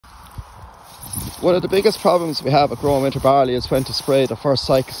One of the biggest problems we have with growing winter barley is when to spray the first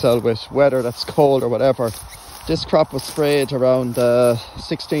cycocell with weather that's cold or whatever. This crop was sprayed around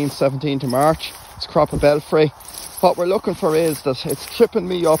 16th, 17th of March. It's a crop of Belfry. What we're looking for is that it's tripping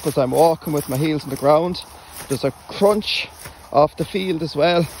me up as I'm walking with my heels on the ground. There's a crunch off the field as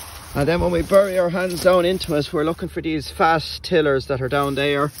well. And then when we bury our hands down into it, we're looking for these fat tillers that are down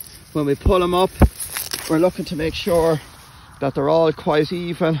there. When we pull them up, we're looking to make sure that they're all quite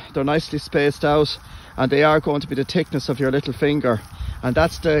even, they're nicely spaced out, and they are going to be the thickness of your little finger. And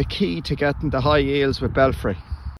that's the key to getting the high yields with Belfry.